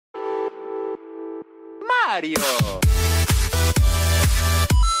Mario.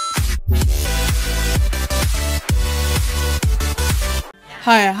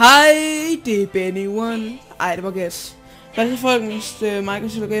 Hej, det er Benny One. Ej, det var gas. Velkommen folkens, det er mig,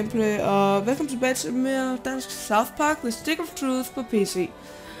 Kasilogameplay, og velkommen tilbage til mere Dansk South Park The Stick of Truth på PC.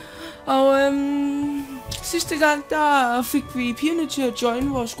 Og sidste gang, der fik vi pigerne til at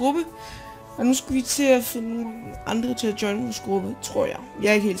join vores gruppe. Og nu skal vi til at finde andre til at join vores gruppe, tror jeg. Jeg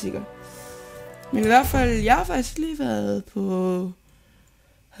er ikke helt sikker. Men i hvert fald, jeg har faktisk lige været på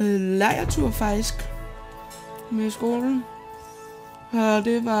lejretur faktisk med skolen. Og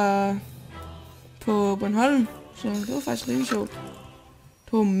det var på Bornholm, så det var faktisk rigtig sjovt.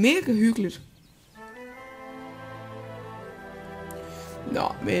 Det var mega hyggeligt.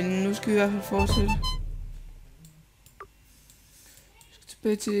 Nå, men nu skal vi i hvert fald fortsætte. Vi skal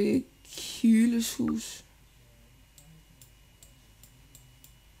tilbage til Kyles hus.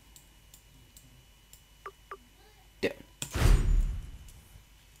 Der.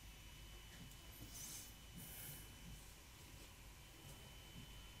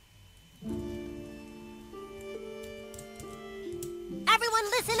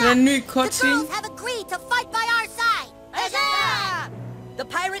 The trolls have agreed to fight by our side! Huzzah! The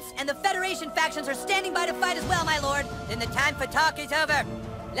pirates and the Federation factions are standing by to fight as well, my lord. Then the time for talk is over.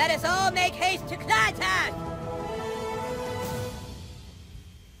 Let us all make haste to contact!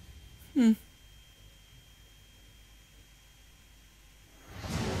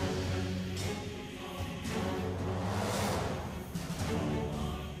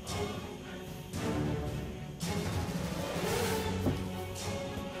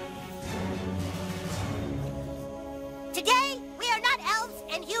 Today, we are not elves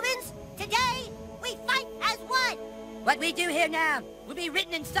and humans. Today, we fight as one! What we do here now will be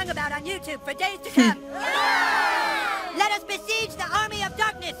written and sung about on YouTube for days to come. Let us besiege the army of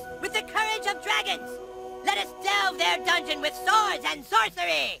darkness with the courage of dragons. Let us delve their dungeon with swords and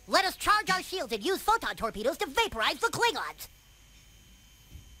sorcery. Let us charge our shields and use photon torpedoes to vaporize the Klingons.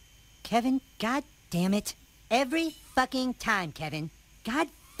 Kevin, god damn it. Every fucking time, Kevin. God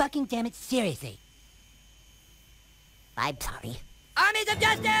fucking damn it, seriously. I'm sorry. Armies of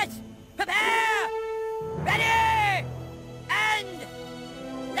Justice! Prepare! Ready! And...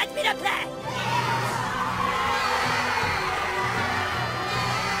 let's meet a plan!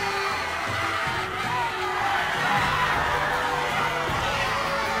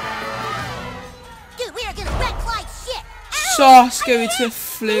 Dude, we are gonna wreck Clyde's shit! Så skal vi til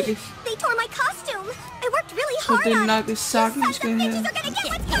flække. They tore my costume! I worked really Så hard det er on nok it! det sakken, vi skal have. Are gonna get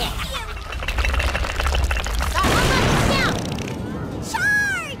what's coming to you!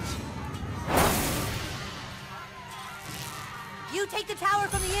 Charge! You take the tower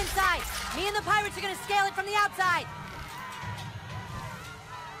from the inside. Me and the pirates are gonna scale it from the outside.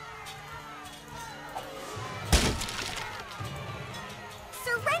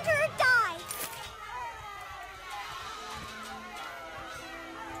 Surrender or die!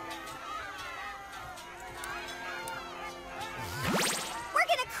 We're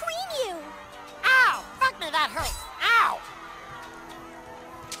gonna cream you! Ow! Fuck me, that hurts! Ow!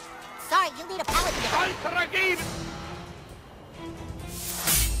 Sorry, you'll need a pallet to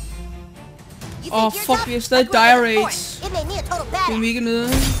Åh, fuck, vi er stadig dire raids. It made me a total Det er badass. mega nede.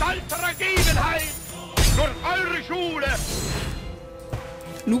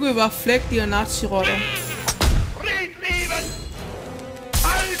 Nu kan vi bare flække de her nazi-rotter.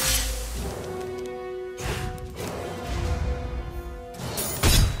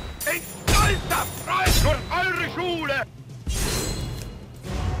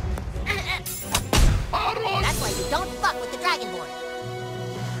 That's why you don't fuck with the Dragonborn.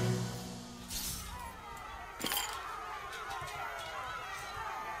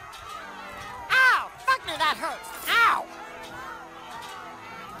 Ow! Fuck me, that hurts! Ow!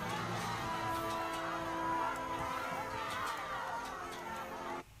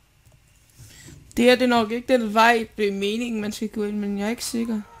 Det her det er nok ikke den vej, det er meningen, man skal gå ind, men jeg er ikke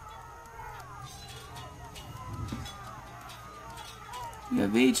sikker.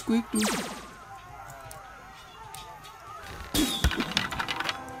 Jeg ved sgu ikke, du.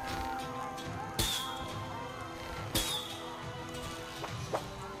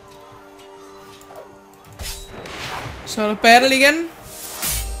 Så er der battle igen.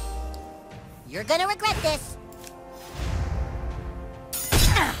 You're gonna regret this.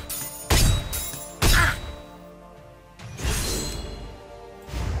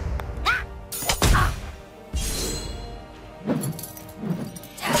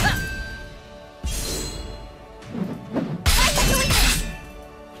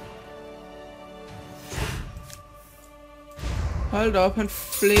 Hold da op, han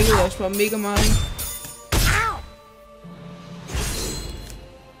flækkede os bare mega meget.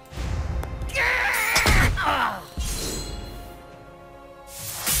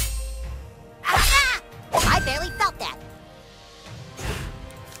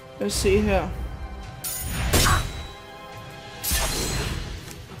 Lad os se her.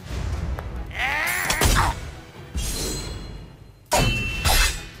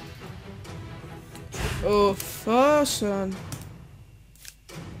 Åh, for sådan.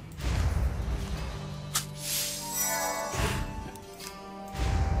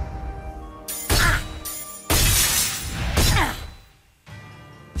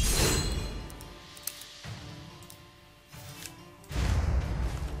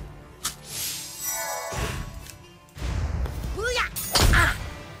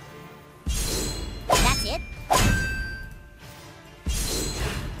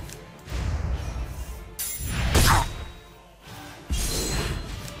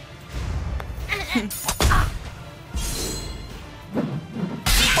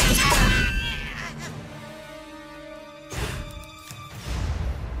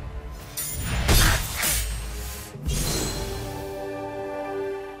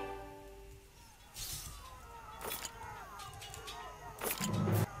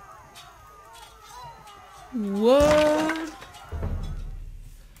 What?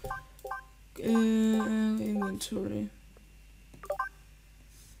 Inventory.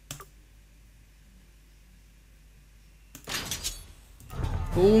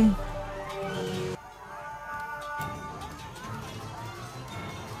 Boom.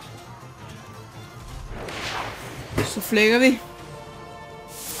 Så flækker vi.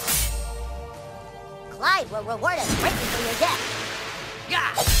 Clyde will reward us greatly for your death.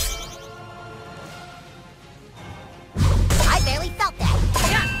 Yeah. I barely felt that.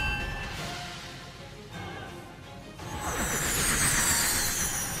 Yeah.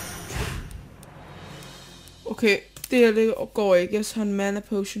 Okay, det her det går ikke. Jeg har en mana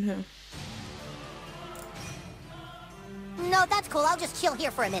potion her. No, that's cool. I'll just chill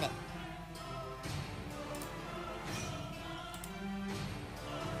here for a minute.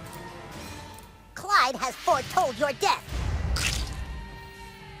 Clyde has foretold your death.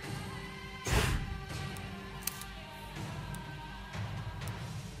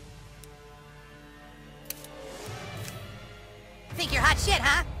 Think you're hot shit,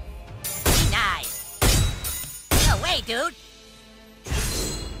 huh? Be nice. No way, dude.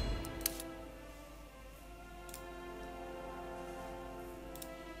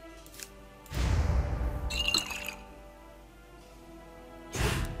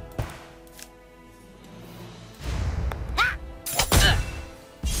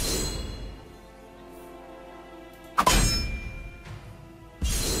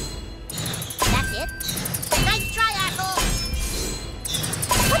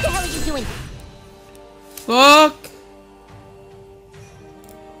 Fuck!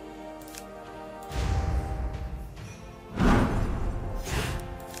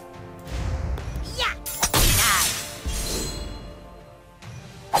 Yeah! Nice.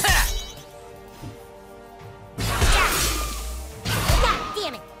 God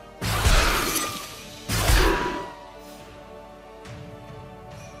damn it!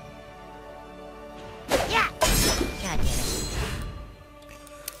 Yeah! God damn it.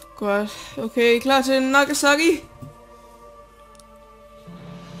 Godt. Okay, klar til Nagasaki?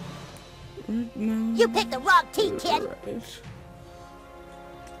 You picked the wrong team, kid! Right.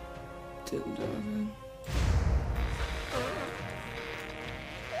 Den der.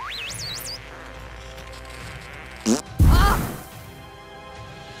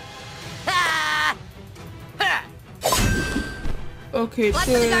 Okay, Blood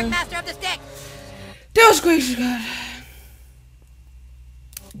for the Dark Master of the Stick. det var sgu ikke så godt.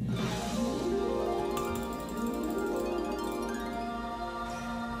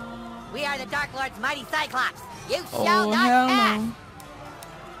 We are the Dark Lord's mighty Cyclops. You Oh, shall not hell pass. no.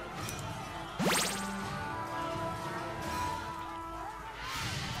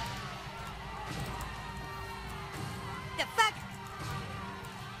 The fuck?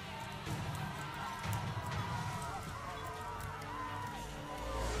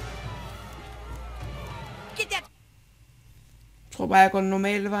 Get that Jeg tror bare, jeg går den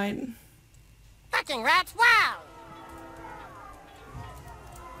normale vej ind. Fucking rats, wow!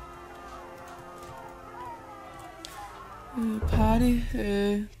 Party,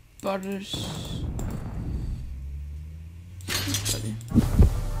 Butters. Party.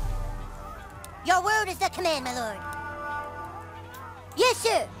 Your word is the command, my lord. Yes,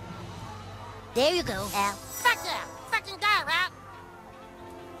 sir. There you go, Al. Fuck yeah! Fucking go, Al!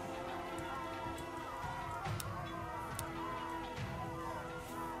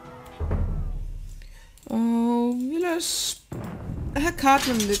 Og vi lader os have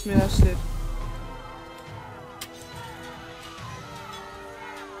kartlen lidt mere slet.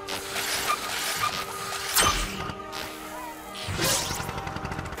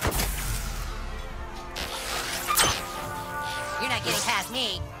 not getting past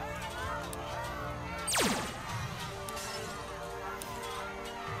me.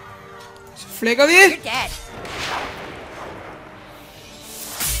 Så flækker vi. You're dead.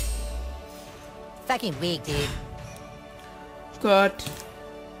 Fucking weak, dude. Godt.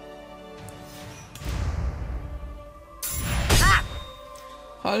 Ah!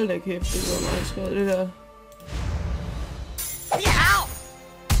 Hold da kæft, det går meget skadet, det der. Ow!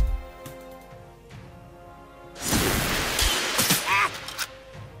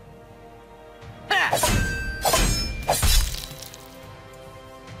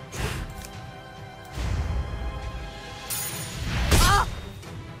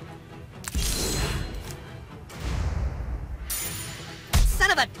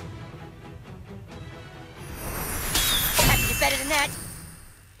 Son of a... Have to do better than that.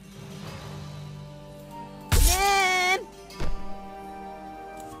 Man!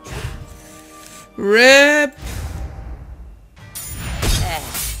 RIP.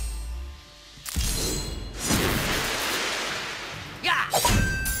 Yeah!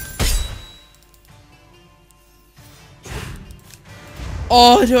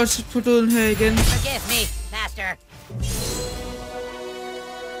 Det var tæt på døden her igen. Forgive me, master.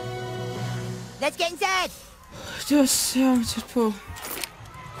 Let's get inside. Det var så tæt på.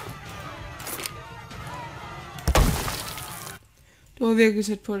 Det var virkelig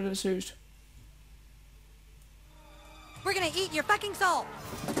tæt på, det der, seriøst. We're gonna eat your fucking soul.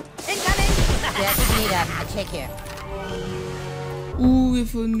 Incoming. Yeah, I need a check here. Vi har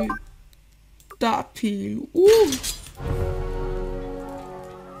fået en ny dartpil.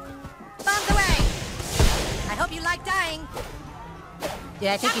 Bombs away. I hope you like dying.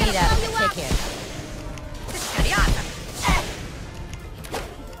 Yeah, I think you need a check here. This is gonna be awesome.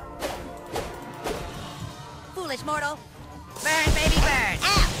 Foolish mortal. Burn, baby, burn.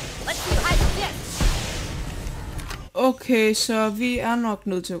 Ow! Let's see you hide the dip. Okay, så vi er nok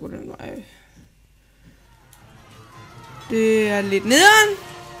nødt til at gå den vej. Det er lidt nederen.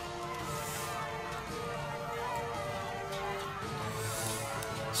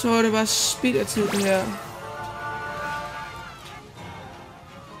 Så er det bare spild af tid, det her.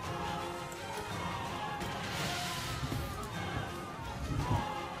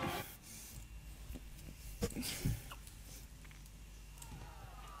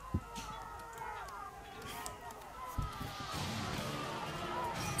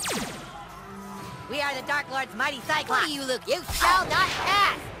 We are the Dark Lord's mighty Cyclops. What do you look? You shall not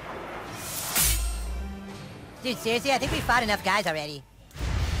pass! Dude, seriously, I think we fought enough guys already.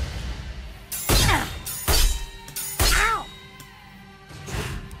 Ow!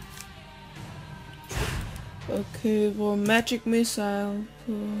 Okay, hvor Magic Missile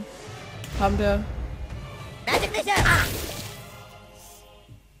på ham der. Magic Missile! Ah!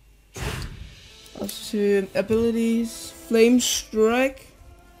 Og så abilities, Flame Strike.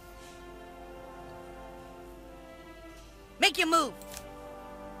 Make your move!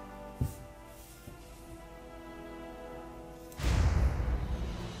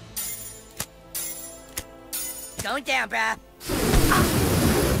 Going down, bruh.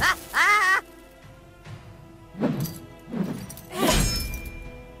 Ah! Ah!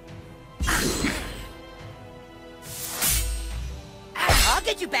 I'll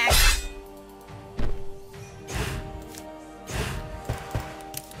get you back.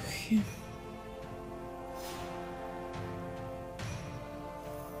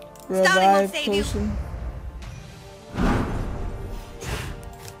 Revive potion.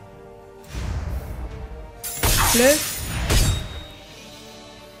 Flip.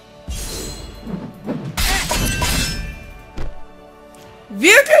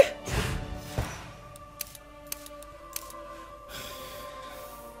 Virkelig?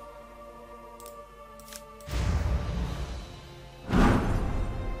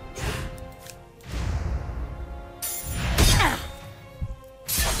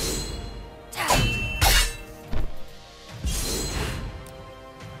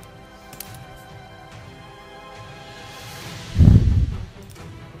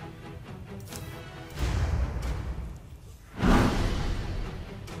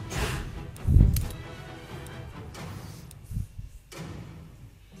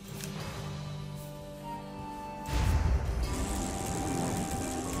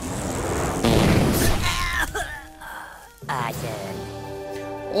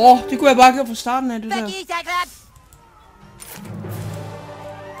 Det kunne jeg bare gøre fra starten af det der.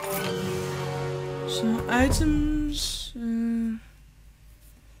 Så items.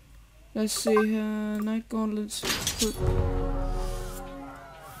 Lad os se her. Night Gauntlets.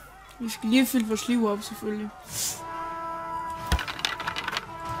 Vi skal lige fylde vores liv op, selvfølgelig.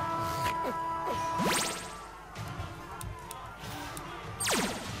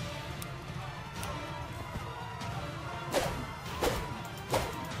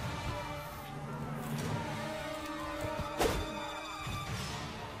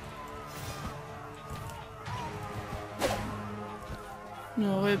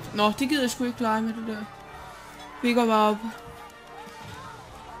 Nå, det gider jeg sgu ikke lege med det der. Vi går bare op.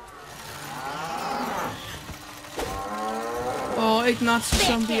 Og ikke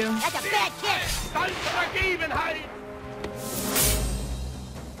nazi-zombier.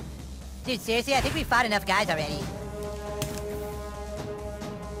 Dude, seriously, I think we fought enough guys already.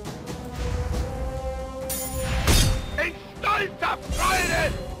 En stolzer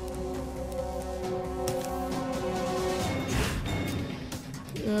Freude!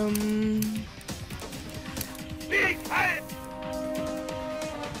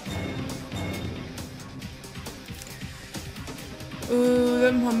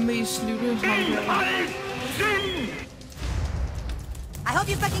 Hvem har mest liv? Det er ham der. I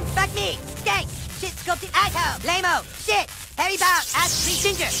hope you fucking fuck me! Stank! Shit, sculpted asshole! Lame-o! Shit! Harry Bow! Ass free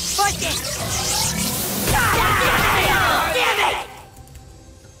ginger! Foreskin! Damn it!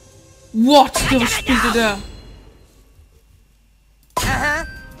 What? Det var spild det der.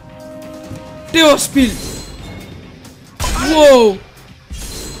 Det var spild. Wow.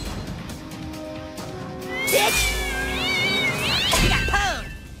 Bitch! You got pwned!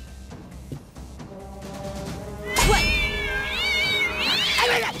 What?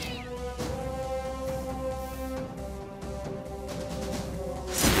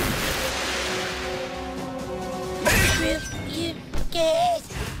 You guys.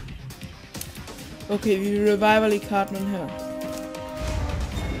 Okay, vi reviver lige Cartman her.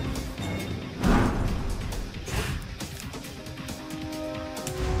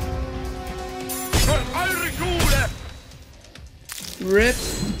 Rip.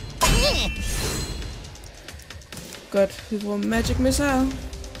 Godt, vi bruger Magic Missile.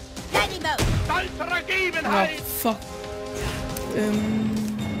 Nå, fuck.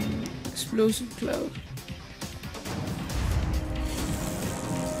 Explosive Cloud.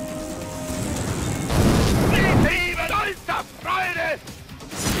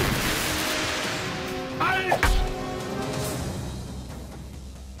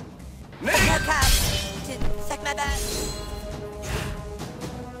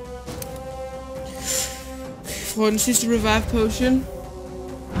 For den sidste revive potion.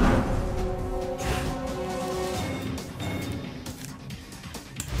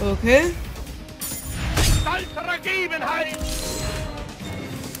 Okay.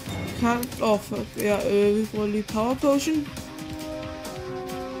 Fuck. Ja, vi bruger lige power potion.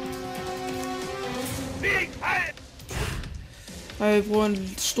 Og vi bruger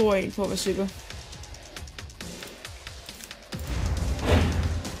en stor en for at være sikker.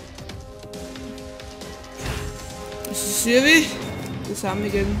 Og så siger vi det samme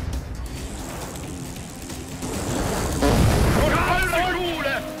igen.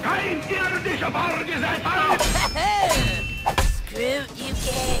 Screw you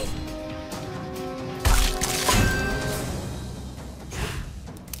guys.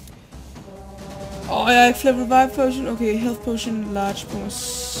 Jeg har ikke flere revive potion. Okay, health potion large på mig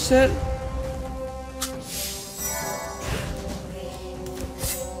selv.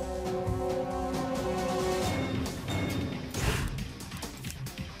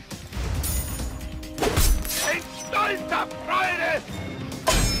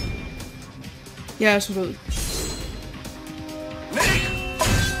 Jeg er så død.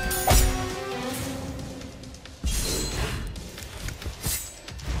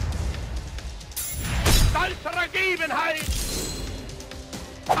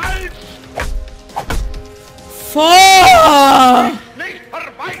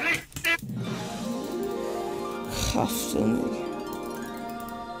 Kraftedeme.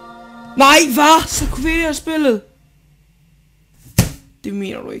 Nej, hvad? Så kunne vi have spillet. Det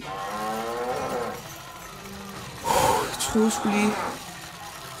mener du ikke. Jeg troede sgu lige.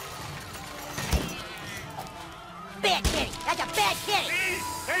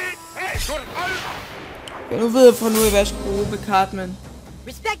 Ja, nu ved jeg fra nu, hvad jeg skal bruge med Cartman.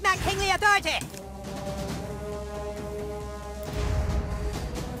 Respect my kingly authority!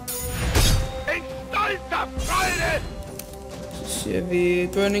 Så siger vi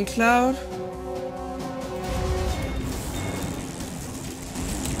Burning Cloud.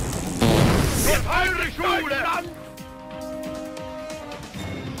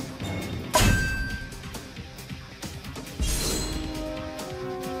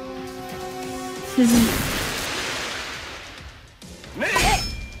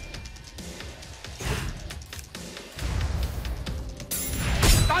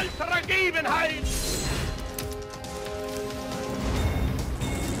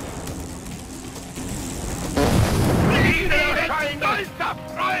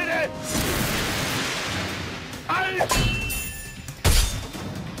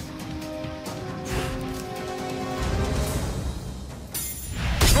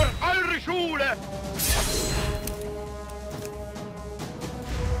 Freunde!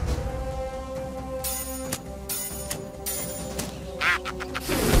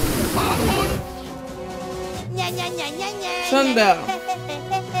 Sådan der.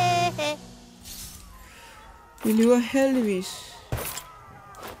 Vi lever heldigvis.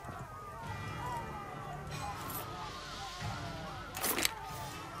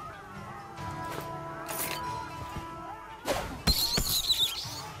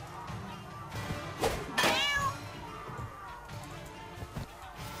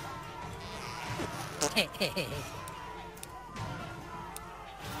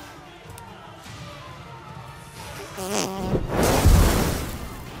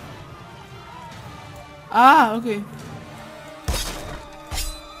 Ah, okay.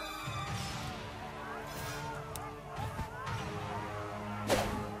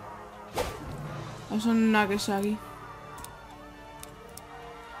 Og så Nagasaki.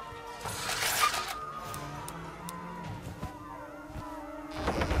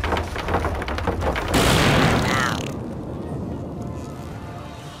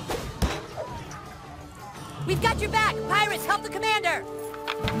 We've got your back! Pirates, help the commander!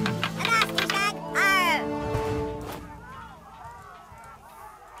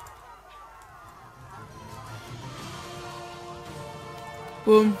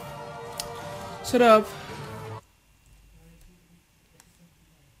 Boom. Set up.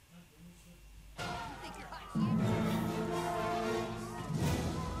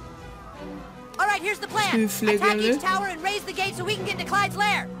 Alright, here's the plan. Attack each tower and raise the gate so we can get to Clyde's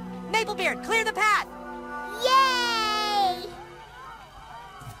lair. Maplebeard, clear the path! Yay!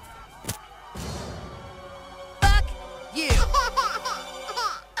 Fuck you!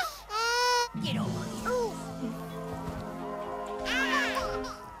 Get over.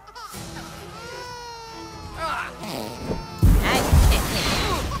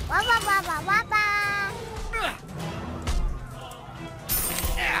 Wabba wabba wabba!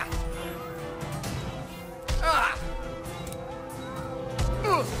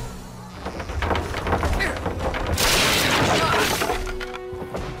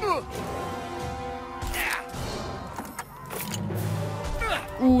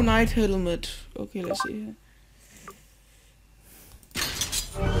 Night helmet. Okay, lad os se her.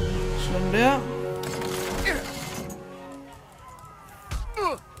 Sådan der.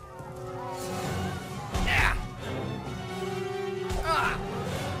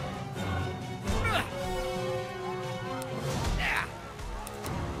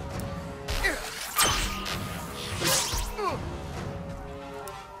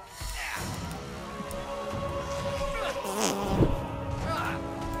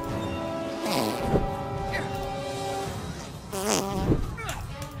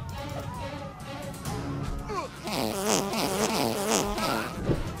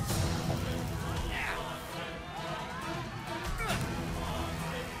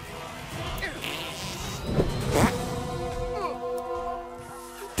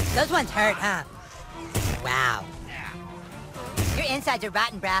 Those ones hurt, huh? Wow. Your insides are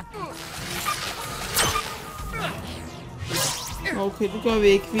rotten, brah. Okay, det gør vi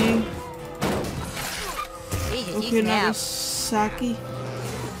ikke. Vi... Jesus, Okay, you can help. Nagasaki.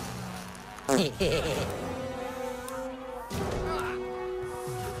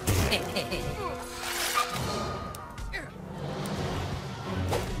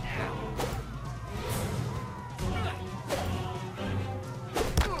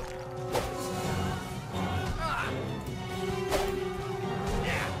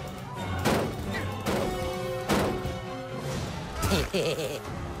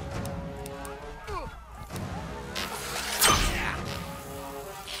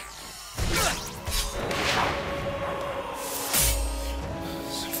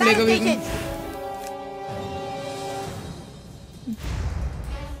 Flækker vi den.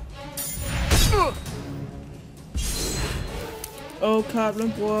 Og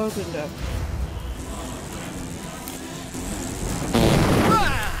kablen bruger den der.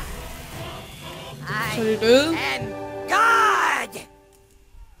 Så er de døde. And God!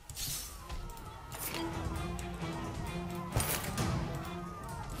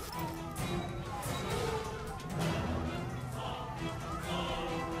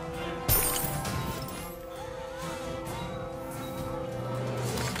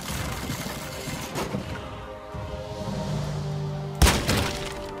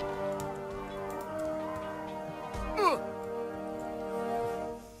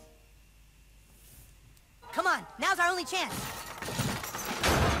 Come on, now's our only chance.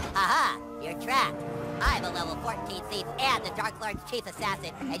 Aha, you're trapped. I'm a level 14 thief and the Dark Lord's chief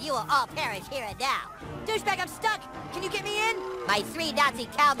assassin, and you will all perish here and now. Douchebag, I'm stuck! Can you get me in? My 3 Nazi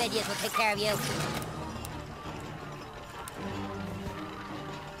cow minions will take care of you.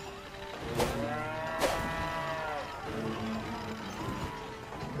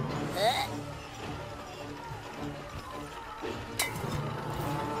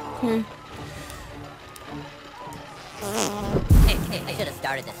 Okay. I should have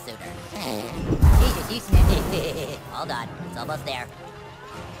started this sooner. Hold on, it's almost there.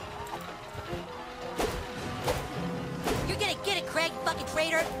 You're gonna get it, Craig, fucking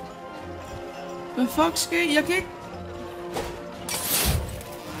traitor! Hvad fuck sker? Jeg kan ikke...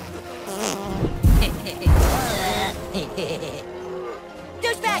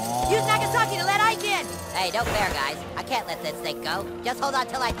 Douchebag! Use Nagasaki to let Ike in! Hey, no fair, guys. I can't let this thing go. Just hold on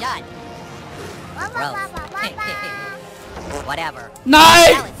till I'm done. Gross. Whatever.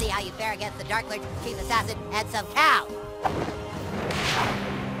 Nej! Now let's see how you fare against the Dark Lord, chief assassin, and some cow.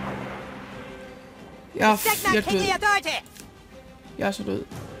 Jeg Take er that død. kingly authority! Jeg er så død.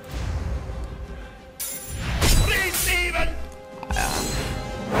 Receiven!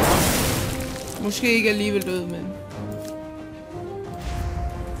 Måske ikke alligevel død, men...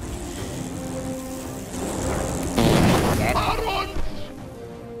 Baron!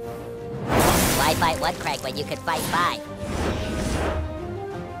 Why fight 1 Craig when you could fight 5?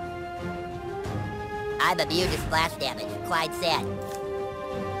 I'm immune to splash damage. Clyde said.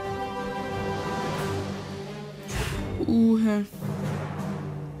 Uha.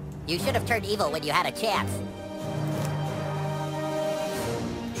 You should have turned evil when you had a chance.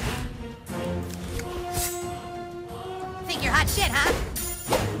 Think you're hot shit, huh?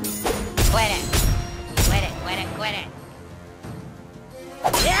 Quit it. Quit it, quit it, quit it.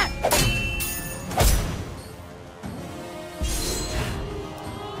 Yeah!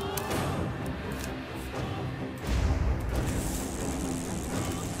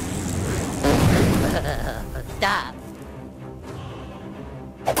 Stop.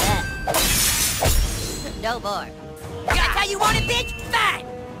 No more. That's how you want it, bitch? Fine!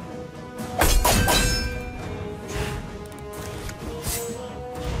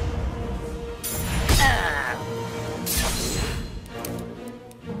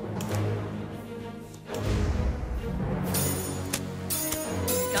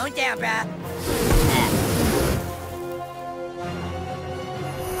 Going down, bruh.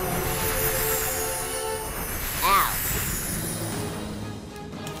 Ow.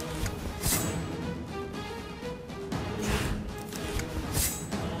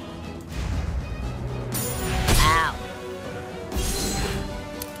 Ow.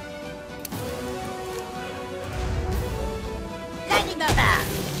 Lightning bolt!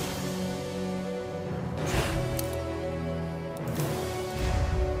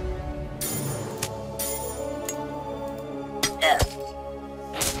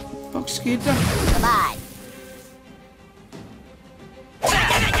 Fuck skete der? Come on.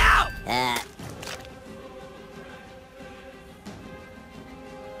 No!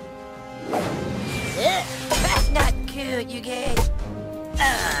 That's not good, you guys.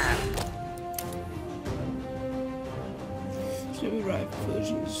 Semi-right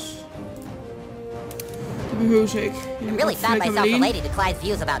versions. Det behøves jeg ikke. I really found myself relating to Clyde's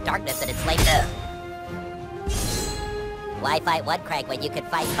views about darkness and its late. Why fight 1 Craig when you could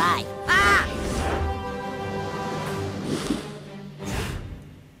fight 5? Ah!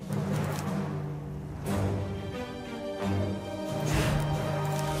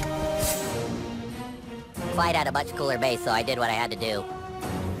 Clyde had a much cooler base, so I did what I had to do.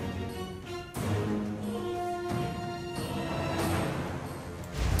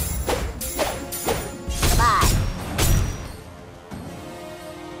 Come on.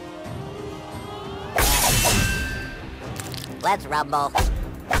 Let's rumble.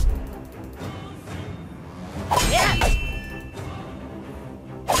 Yeah!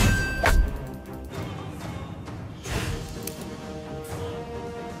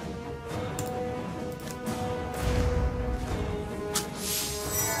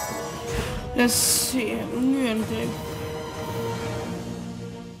 Lad os se her. Nogle nye angreb.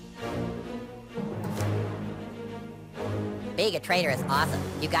 Being a traitor is awesome.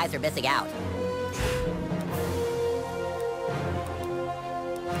 You guys are missing out.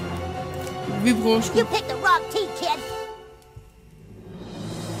 Vi prøver sgu. You picked the wrong team, kid.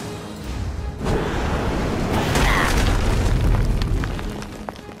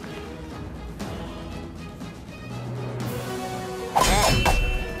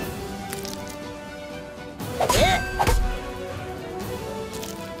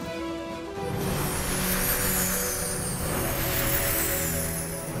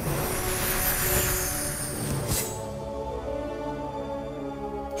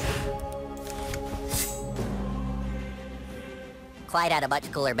 Clyde had a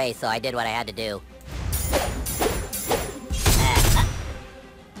much cooler base, so I did what I had to do.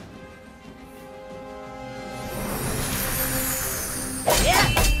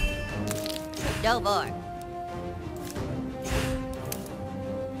 No more.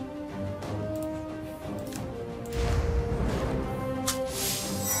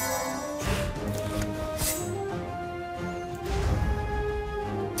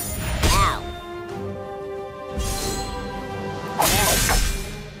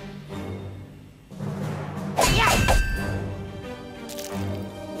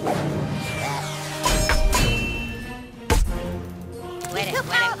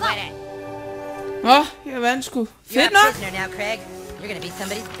 Åh, jeg vandt sgu. You're Fedt a nok. prisoner now, Craig. You're gonna be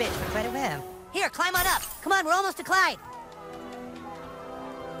somebody's bitch for quite a while. Here, climb on up. Come on, we're almost to Clyde.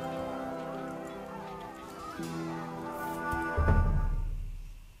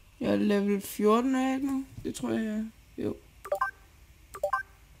 Jeg er level 14 af ikke nu. Det tror jeg er. Jo.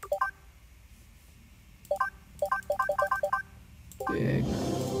 Det er ikke.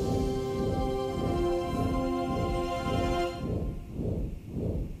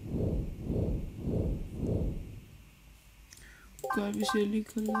 Godt, hvis jeg lige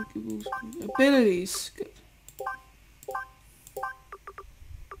kan lægge busken. Abilities. Godt.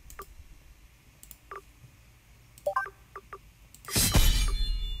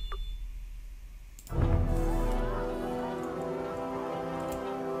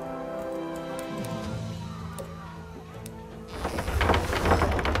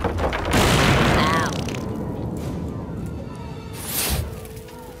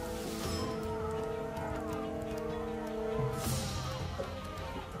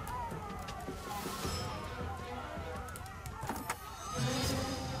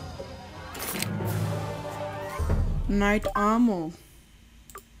 Knight armor.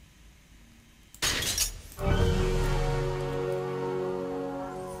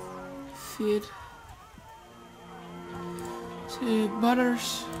 Fedt. Til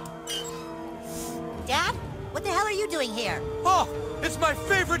Butters. Dad? What the hell are you doing here? Oh, it's my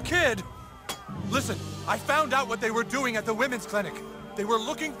favorite kid! Listen, I found out what they were doing at the women's clinic. They were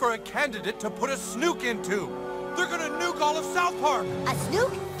looking for a candidate to put a snook into. They're gonna nuke all of South Park! A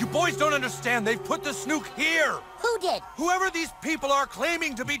snook? You boys don't understand, they've put the snook here! Who did? Whoever these people are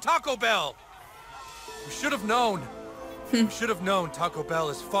claiming to be Taco Bell! We should have known. We should have known Taco Bell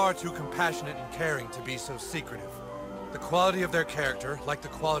is far too compassionate and caring to be so secretive. The quality of their character, like the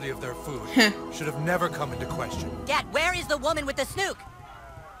quality of their food, should have never come into question. Dad, where is the woman with the snook?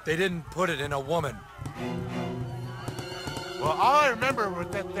 They didn't put it in a woman. Well, all I remember was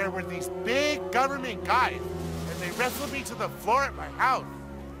that there were these big government guys, and they wrestled me to the floor at my house.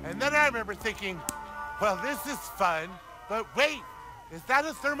 And then I remember thinking, well, this is fun, but wait, is that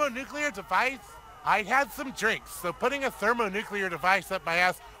a thermonuclear device? I had some drinks, so putting a thermonuclear device up my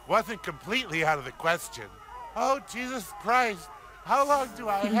ass wasn't completely out of the question. Oh, Jesus Christ, how long do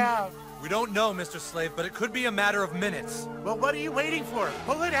I have? We don't know, Mr. Slave, but it could be a matter of minutes. Well, what are you waiting for?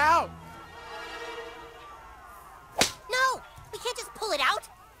 Pull it out! No! We can't just pull it out!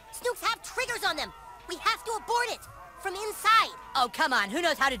 Snooks have triggers on them! We have to abort it! From inside! Oh, come on. Who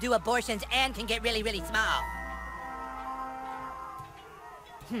knows how to do abortions and can get really, really small?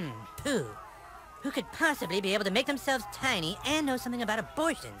 Who? Who could possibly be able to make themselves tiny and know something about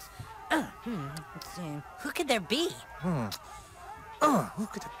abortions? Let's see. Who could there be? Who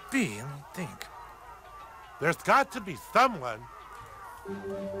could it be? Let me think. There's got to be someone.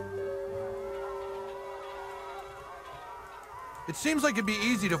 It seems like it'd be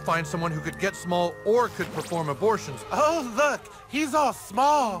easy to find someone who could get small or could perform abortions. Oh, look, he's all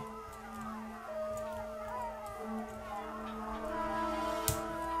small.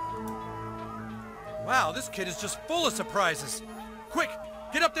 Wow, this kid is just full of surprises. Quick,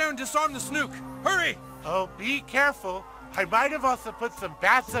 get up there and disarm the snook. Hurry! Oh, be careful. I might have also put some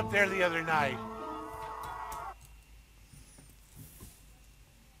bats up there the other night.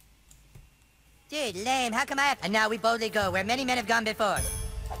 Dude, lame. How come I have... And now we boldly go where many men have gone before.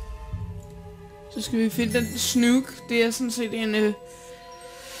 Så skal vi finde den snook. Det er sådan set en... det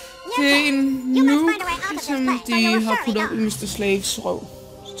er en nuke, som de har puttet op i Mr. Slaves røv.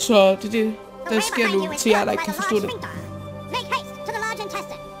 Så det er det, der sker nu til jer, der ikke kan forstå det. Make haste to the large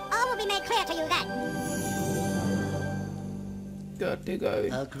intestine. All will be made clear to you then. Godt, det gør vi.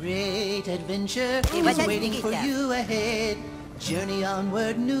 A great adventure is waiting for you ahead. Journey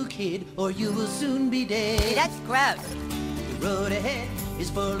onward, new kid, or you will soon be dead. Hey, that's gross. The road ahead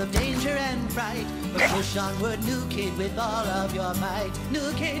is full of danger and fright, but push onward, new kid, with all of your might.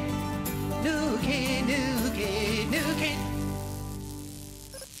 New kid, new kid, new kid, new kid.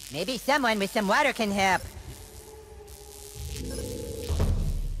 Maybe someone with some water can help.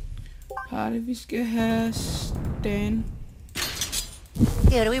 Party, vi skal have Stan.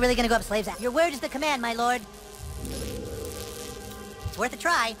 Dude, are we really gonna go up Slave's ass? Your word is the command, my lord. It's worth a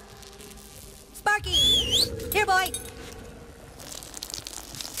try. Sparky! Here, boy!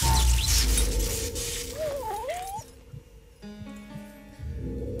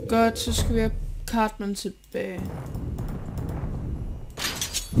 Godt, så skal vi have Cartman tilbage.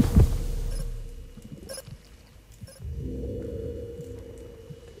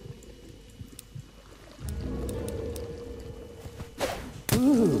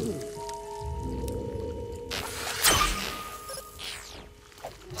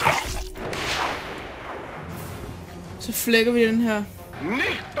 Så flækker vi den her.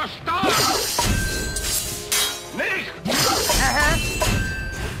 Nicht verstanden! Nicht!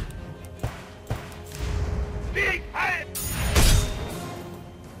 Stig ein!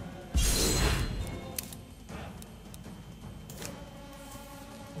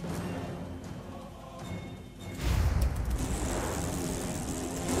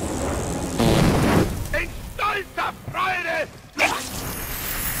 In stolzer Freude!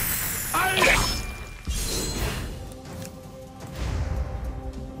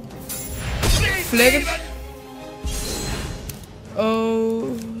 Flækket.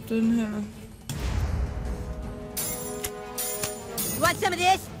 Og den her. You want some of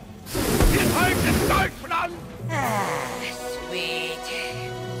this? Wir halten Deutschland! Sweet.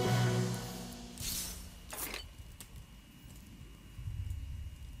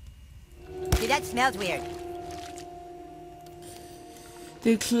 See, that smells weird.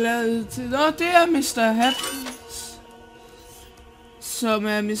 Det er klaret til... Nå, det er Mr. Happens. Som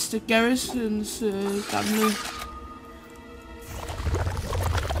er Mr. Garrisons gamle...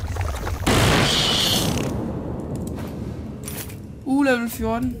 level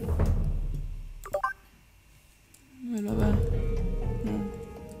 14. Eller hvad?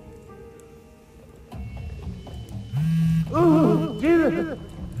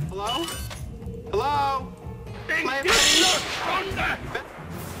 Hello? Hello?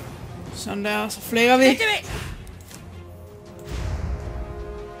 Sådan der, så flækker vi.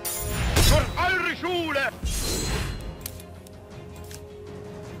 Für eure Schule!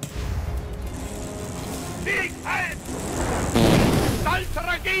 Sieg ein! Stolzer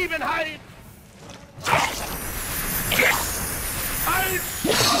Ergebenheit! Halt!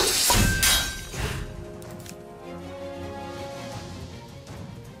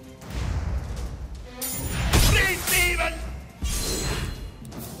 Friedlieben!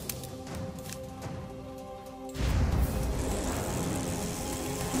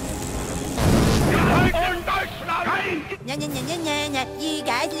 Wir halten Deutschland! No, you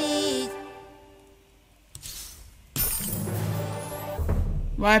guys leave.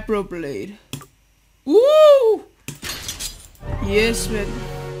 Vibroblade. Woo! Yes, man.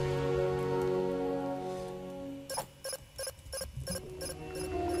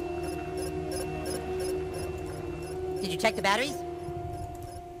 Did you check the batteries?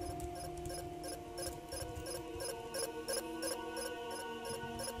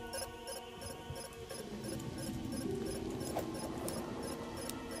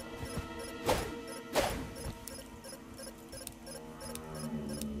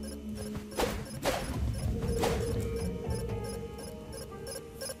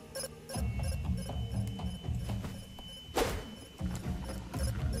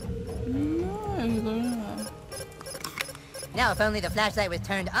 Now, if only the flashlight was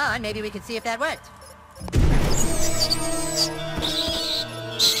turned on, maybe we could see if that worked.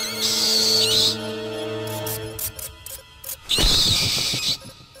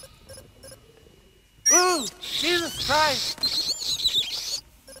 Ooh, Jesus Christ!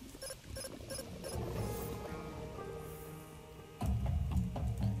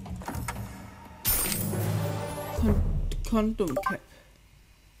 Condom cap.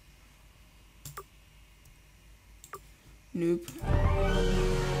 Nope.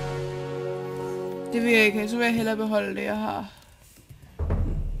 Det vil jeg ikke have, så vil jeg hellere beholde det, jeg har.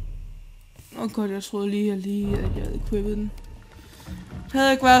 Åh godt, jeg troede lige, at jeg havde equippet den. Det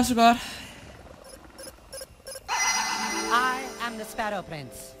havde ikke været så godt. I am the Sparrow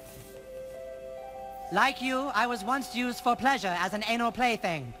Prince. Like you, I was once used for pleasure as an anal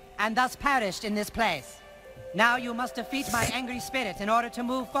plaything, and thus perished in this place. Now you must defeat my angry spirit in order to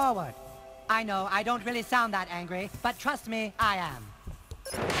move forward. I know, I don't really sound that angry, but trust me, I am.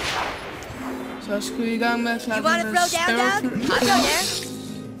 Så skal vi i gang med at klare You want to den throw der down, Sparrow. I'll go there.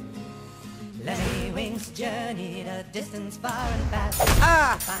 Lemmywings journeyed a distance far and fast.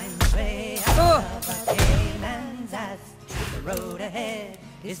 Ah! Find his way out of a cayman's ass. The road ahead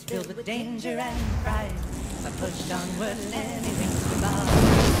is filled with danger and fright. But push onward, Lemmywings revolve.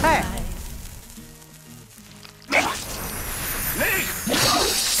 Hey,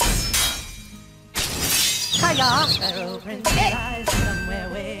 Hiya! Sparrow Princess lies somewhere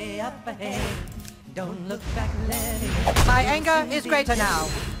way up ahead. Don't look back, Lemmy. My anger is greater now.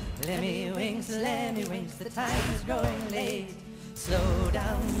 Lemmy winks, the time is growing late. Slow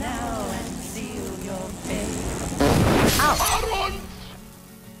down now and seal your fate. Ow!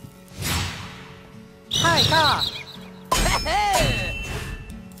 Hi, car!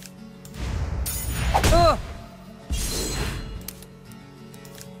 Oh!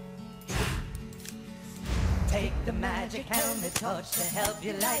 Take the magic helmet torch to help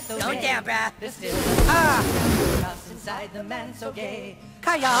you light the way. Going down, bruh. There's still house inside the man so gay.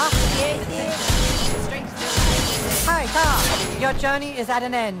 Kaya! Hi, car! Your journey is at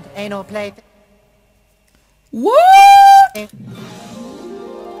an end, anal play. What?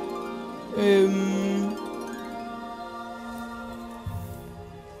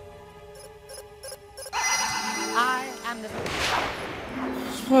 I am the...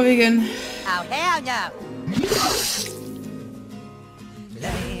 Så prøver vi igen. Oh, hell no.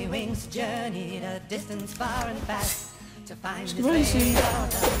 Lemmy Wings journeyed a distance far and fast to find his Skal vi lige se.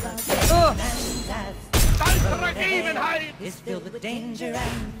 Dalteragebenheit! Is filled with danger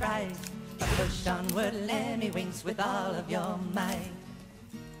and fright. But push onward, Lemmy Wings, with all of your might.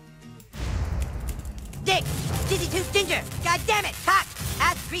 Dick! Dizzy Tooth Ginger! God damn it! Cock!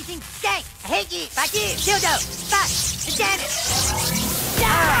 Ass greasing skank! I hate you! Fuck you! Dildo! Fuck! Damn it!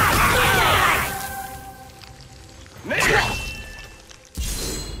 Die!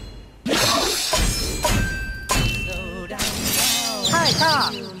 Slow down now. Hi,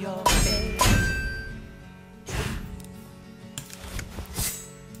 car! Feel your fate.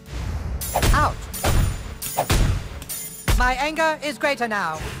 Out! My anger is greater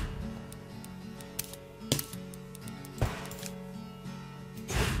now.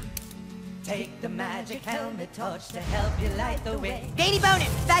 Take the magic helmet torch to help you light the way. Daily bonus!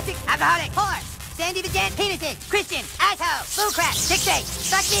 Spastic! Alcoholic! Whore! Sandy the Gent! Penises! Christian! Asshole! Bullcrap! Dick face!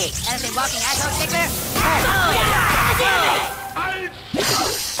 Fuck me! Elephant walking asshole stickler!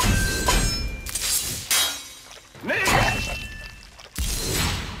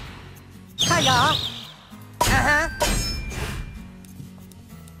 Hiya! Uh-huh!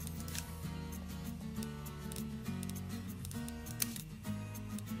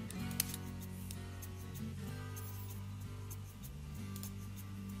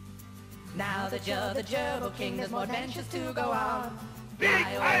 Now that you're the Gerbil King, there's more adventures to go on.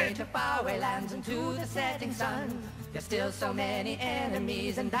 Fly away to faraway lands and to the setting sun. There's still so many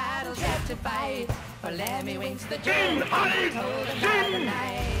enemies and battles yet to fight. For Lemmy Winks, the Gerbil King, told another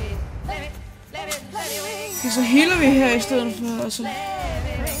night. Lemmy Winks. Så healer vi her i stedet for, altså.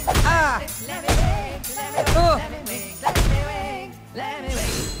 Ah! Lemmy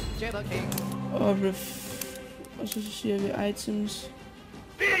Winks, Gerbil King. Og så siger vi items.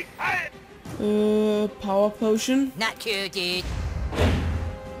 Power potion. Not true, dude.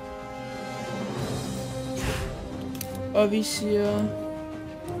 Og vi siger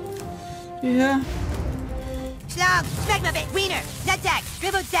det her. Slong, smack my bit, wiener, nutsack,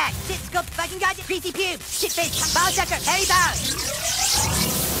 dribbled sack, shit scope, fucking goddamn greasy pube, shit face, ball sucker, hairy bones.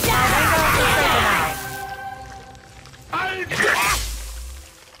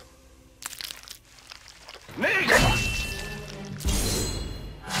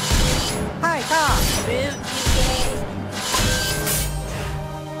 Hi, car!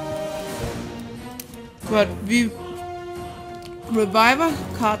 Godt, vi reviver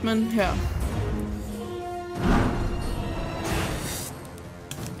Cartman her.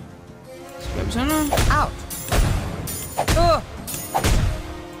 Så gør vi sådan noget. Out!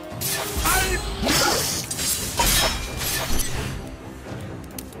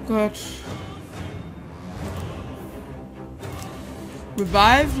 Godt.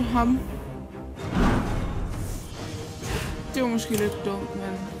 Revive ham. Det var måske lidt dumt,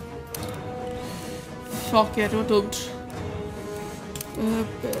 men... Fuck ja, det var dumt.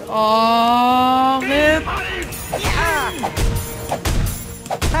 Rip!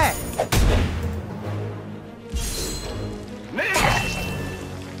 Hey!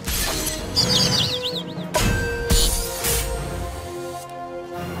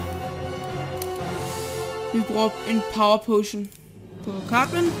 Vi bruger en power potion på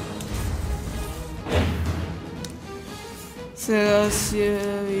Cartman. Så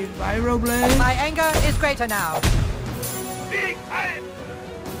siger vi Viroblade. My anger is greater now.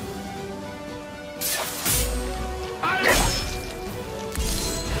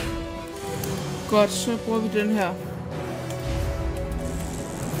 Godt, så bruger vi den her.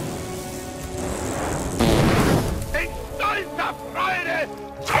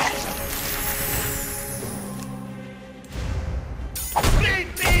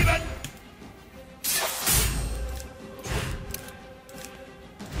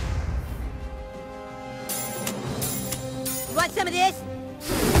 Want some of this?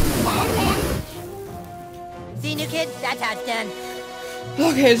 See, new kid? That's how it's done.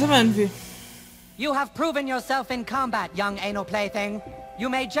 Okay, så vandt vi. You have proven yourself in combat, young anal plaything. You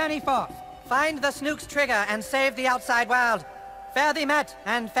may journey forth. Find the Snook's trigger and save the outside world. Fare thee met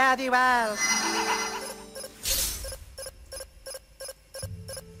and fare thee well.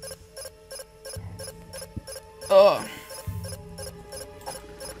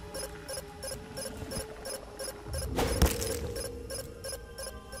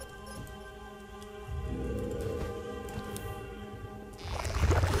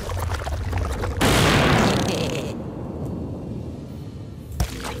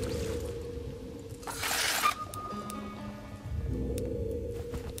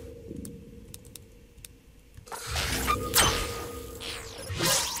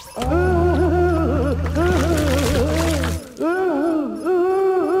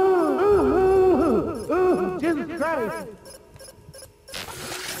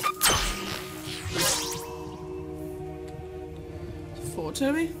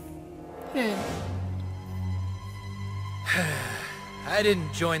 Fortsætter vi? Ja. I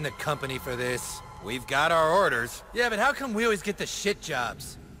didn't join the company for this. We've got our orders. Yeah, but how come we always get the shit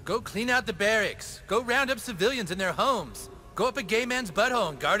jobs? Go clean out the barracks. Go round up civilians in their homes. Go up a gay man's butthole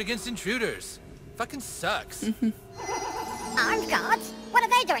and guard against intruders. Fucking sucks. Armed guards? What are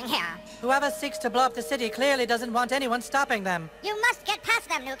they doing here? Whoever seeks to blow up the city clearly doesn't want anyone stopping them. You must get past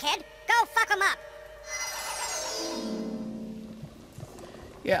them, new kid. Go fuck them up.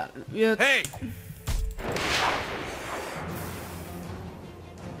 Ja, vi Hey!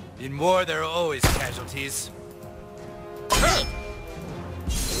 In war, there are always casualties.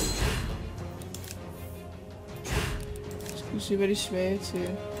 skal vi se, hvad de er svage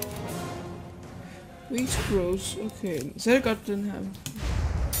til. Weak Bros. Okay, så er det godt den her.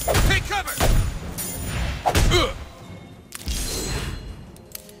 Take cover!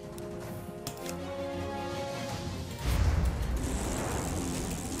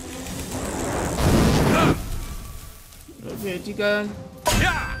 Okay, de gør...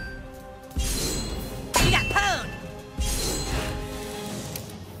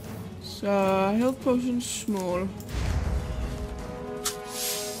 Så health potion small.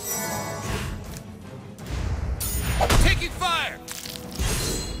 Taking fire!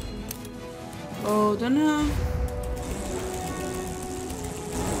 Og den her...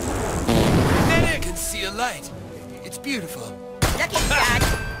 Then I can see a light. It's beautiful. Lucky shot.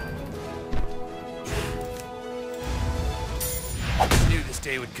 Knew this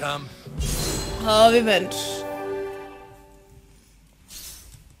day would come. Og vi vandt.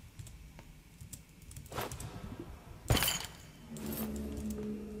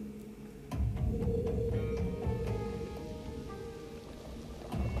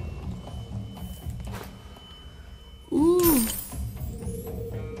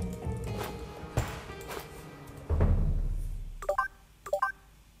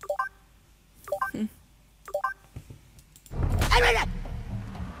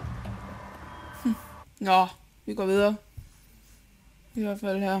 Nå, vi går videre. I hvert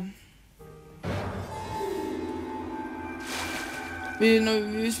fald her.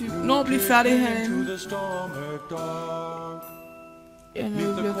 Hvis vi når at blive færdige herinde. Ja, når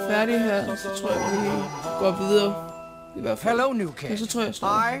vi bliver færdige her, så tror jeg, vi går videre. I hvert fald. Hello, new kid. Ja, så tror jeg,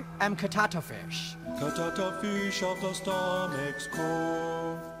 I am Katatafish. Katatafish of the Stormix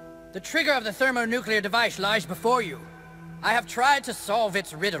Cove. The trigger of the thermonuclear device lies before you. I have tried to solve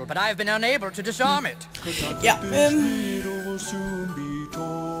its riddle, but I have been unable to disarm it. Ja,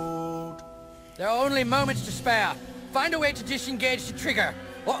 There are only moments to spare. Find a way to disengage the trigger,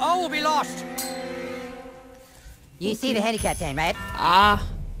 or all will be lost. You see the handicap thing, right?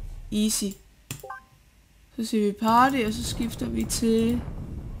 easy. Så siger vi party, og så skifter vi til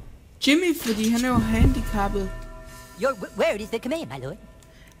Jimmy, fordi han er jo handicappet. Where is the command, my lord?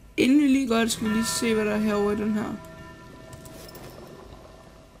 Inden vi lige gør det, skal vi lige se, hvad der er herovre i den her.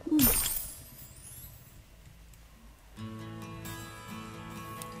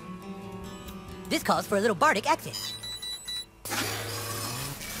 This calls for a little bardic accent.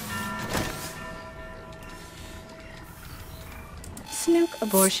 Snook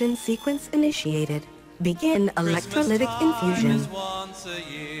abortion sequence initiated. Begin electrolytic infusion. Once a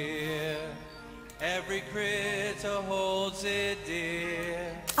year, every critter holds it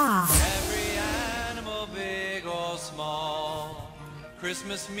dear. Every animal, big or small.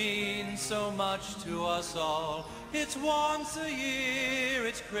 Christmas means so much to us all. It's once a year,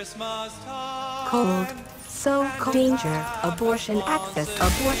 it's Christmas time. Cold. So danger. Abortion access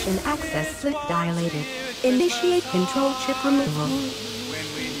slit dilated. Initiate control chip removal. When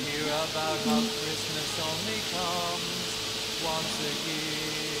we hear about how Christmas only comes once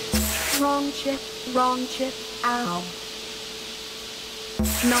again. Wrong chip, ow.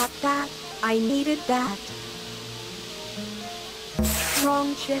 Not that, I needed that.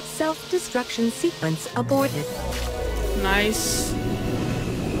 Wrong chip, self-destruction sequence aborted. Nice.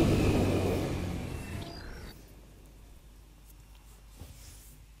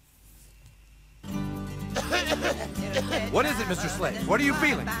 What is it, Mr. Slade? What are you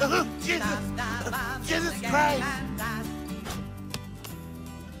feeling? Jesus Christ!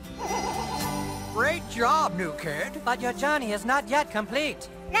 Great job, new kid. But your journey is not yet complete.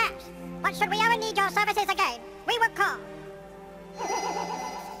 Yes, but should we ever need your services again, we will call.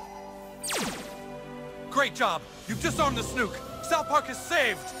 Great job. You've disarmed the snook. South Park is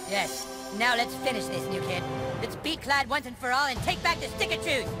saved. Yes. Now let's finish this, new kid. Let's be clad once and for all and take back the stick of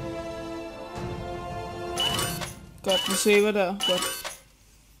truth. Godt, vi saver der. Godt.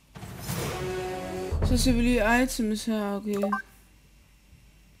 Så ser vi lige items her, okay.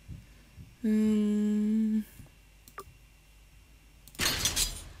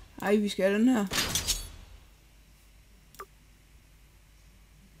 Ej, vi skal have den her.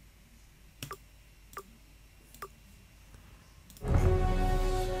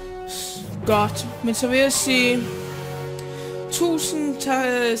 Godt, men så vil jeg sige tusind tak,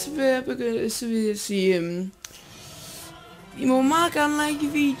 så vil jeg sige I må meget gerne like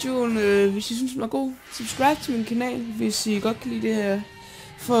videoen, hvis I synes den var god. Subscribe til min kanal, hvis I godt kan lide det her,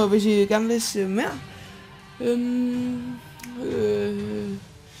 for hvis I gerne vil se mere.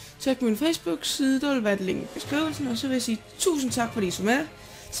 Tjek min Facebook-side, der vil være et link i beskrivelsen, og så vil jeg sige tusind tak fordi I så med.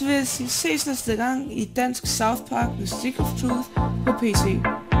 Så vil jeg sige ses næste gang i Dansk South Park The Stick of Truth på PC.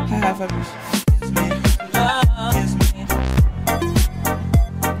 Hej hej folkens.